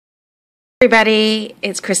Everybody,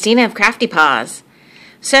 it's Kristina of Crafty Paws.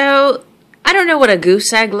 So, I don't know what a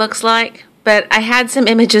goose egg looks like, but I had some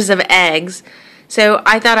images of eggs, so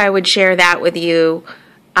I thought I would share that with you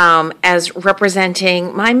as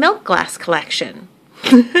representing my milk glass collection.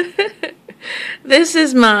 This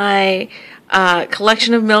is my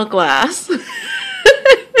collection of milk glass.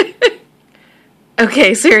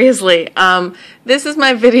 Okay, seriously, this is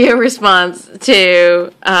my video response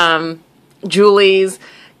to Julie's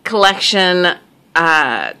collection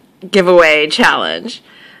giveaway challenge.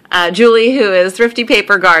 Julie, who is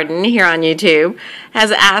Thriftypapergarden here on YouTube,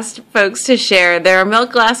 has asked folks to share their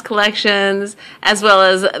milk glass collections as well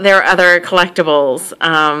as their other collectibles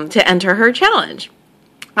to enter her challenge.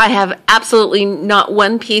 I have absolutely not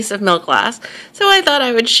one piece of milk glass, so I thought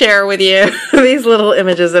I would share with you these little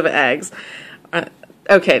images of eggs.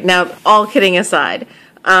 Okay, now all kidding aside,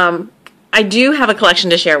 I do have a collection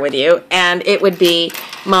to share with you, and it would be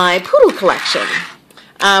my poodle collection.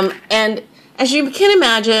 And as you can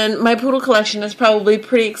imagine, my poodle collection is probably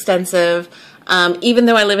pretty extensive. Even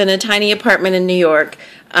though I live in a tiny apartment in New York,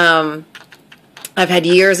 I've had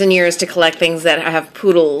years and years to collect things that have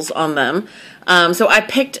poodles on them. So I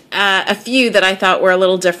picked a few that I thought were a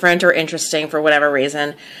little different or interesting for whatever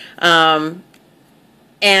reason.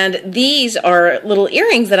 And these are little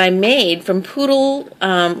earrings that I made from poodle,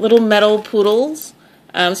 little metal poodles.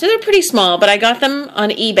 So they're pretty small, but I got them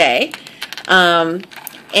on eBay.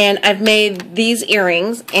 And I've made these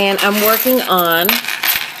earrings, and I'm working on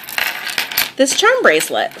this charm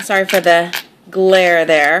bracelet. Sorry for the glare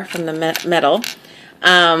there from the metal.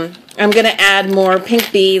 I'm going to add more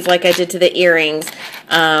pink beads like I did to the earrings.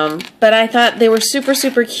 But I thought they were super,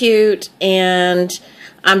 super cute, and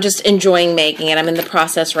I'm just enjoying making it. I'm in the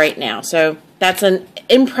process right now. So that's an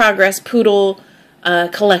in-progress poodle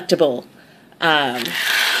collectible.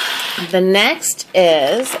 The next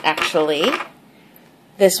is actually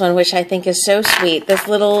this one, which I think is so sweet. This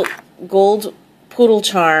little gold poodle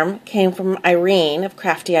charm came from Irene of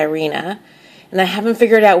Crafty Irina. And I haven't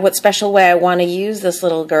figured out what special way I want to use this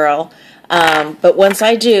little girl. But once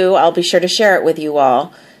I do, I'll be sure to share it with you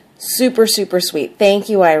all. Super, super sweet. Thank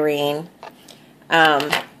you, Irene.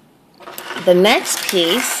 The next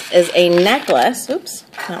piece is a necklace. Oops,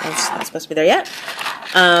 that one's not supposed to be there yet.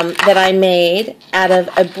 That I made out of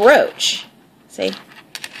a brooch. See?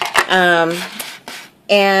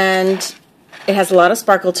 And it has a lot of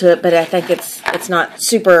sparkle to it, but I think it's not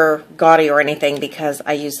super gaudy or anything because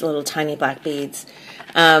I used little tiny black beads.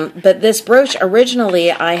 But this brooch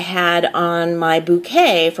originally I had on my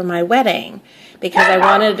bouquet for my wedding because I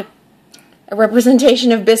wanted a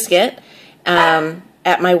representation of Biscuit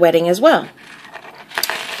at my wedding as well.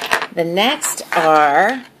 The next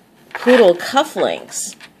are poodle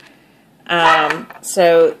cufflinks.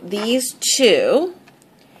 So these two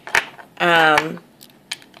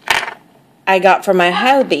I got from my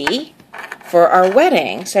hubby for our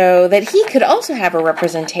wedding so that he could also have a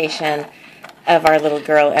representation of our little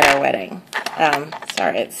girl at our wedding.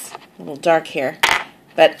 Sorry, it's a little dark here.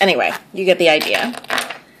 But anyway, you get the idea.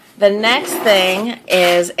 The next thing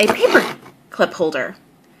is a paper clip holder.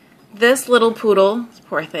 This little poodle,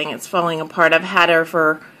 poor thing, it's falling apart. I've had her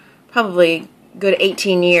for probably good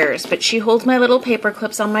 18 years, but she holds my little paper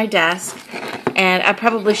clips on my desk, and I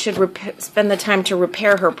probably should spend the time to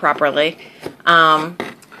repair her properly.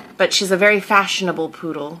 But she's a very fashionable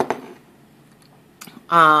poodle.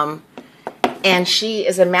 And she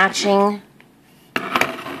is a matching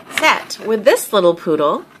set with this little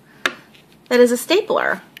poodle that is a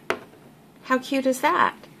stapler. How cute is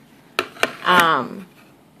that?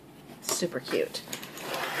 Super cute.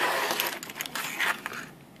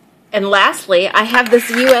 And lastly, I have this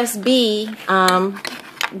USB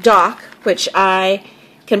dock, which I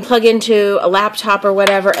can plug into a laptop or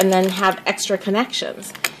whatever and then have extra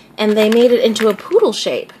connections. And they made it into a poodle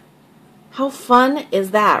shape. How fun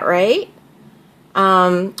is that, right?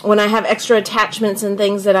 When I have extra attachments and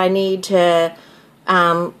things that I need to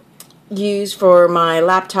use for my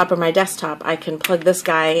laptop or my desktop, I can plug this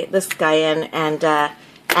guy in and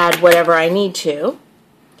add whatever I need to.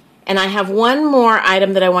 And I have one more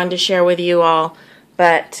item that I wanted to share with you all,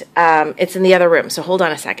 but it's in the other room, so hold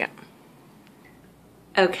on a second.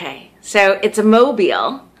 Okay, so it's a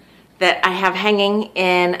mobile that I have hanging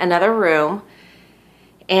in another room.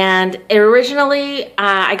 And originally,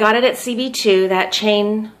 I got it at CB2, that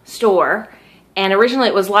chain store. And originally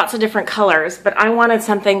it was lots of different colors, but I wanted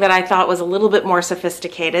something that I thought was a little bit more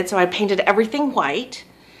sophisticated, so I painted everything white.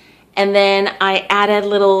 And then I added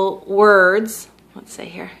little words. Let's see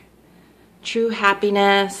here. True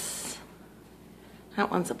happiness. That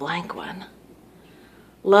one's a blank one.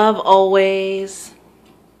 Love always.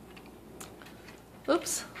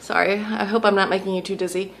 Oops, sorry. I hope I'm not making you too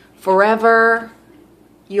dizzy. Forever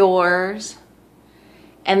yours.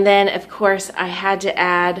 And then, of course, I had to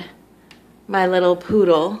add my little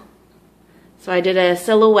poodle. So I did a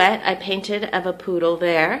silhouette I painted of a poodle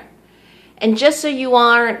there. And just so you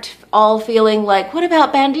aren't all feeling like, what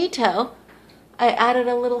about Bandito? I added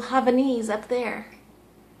a little Havanese up there.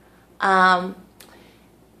 As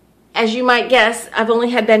you might guess, I've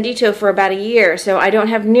only had Bandito for about a year, so I don't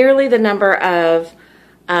have nearly the number of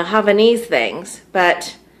Havanese things,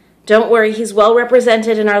 but don't worry, he's well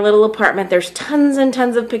represented in our little apartment. There's tons and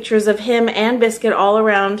tons of pictures of him and Biscuit all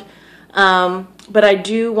around, but I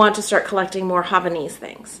do want to start collecting more Havanese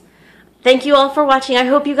things. Thank you all for watching. I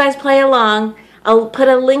hope you guys play along. I'll put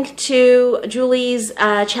a link to Julie's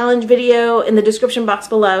challenge video in the description box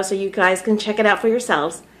below so you guys can check it out for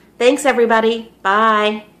yourselves. Thanks, everybody.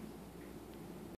 Bye.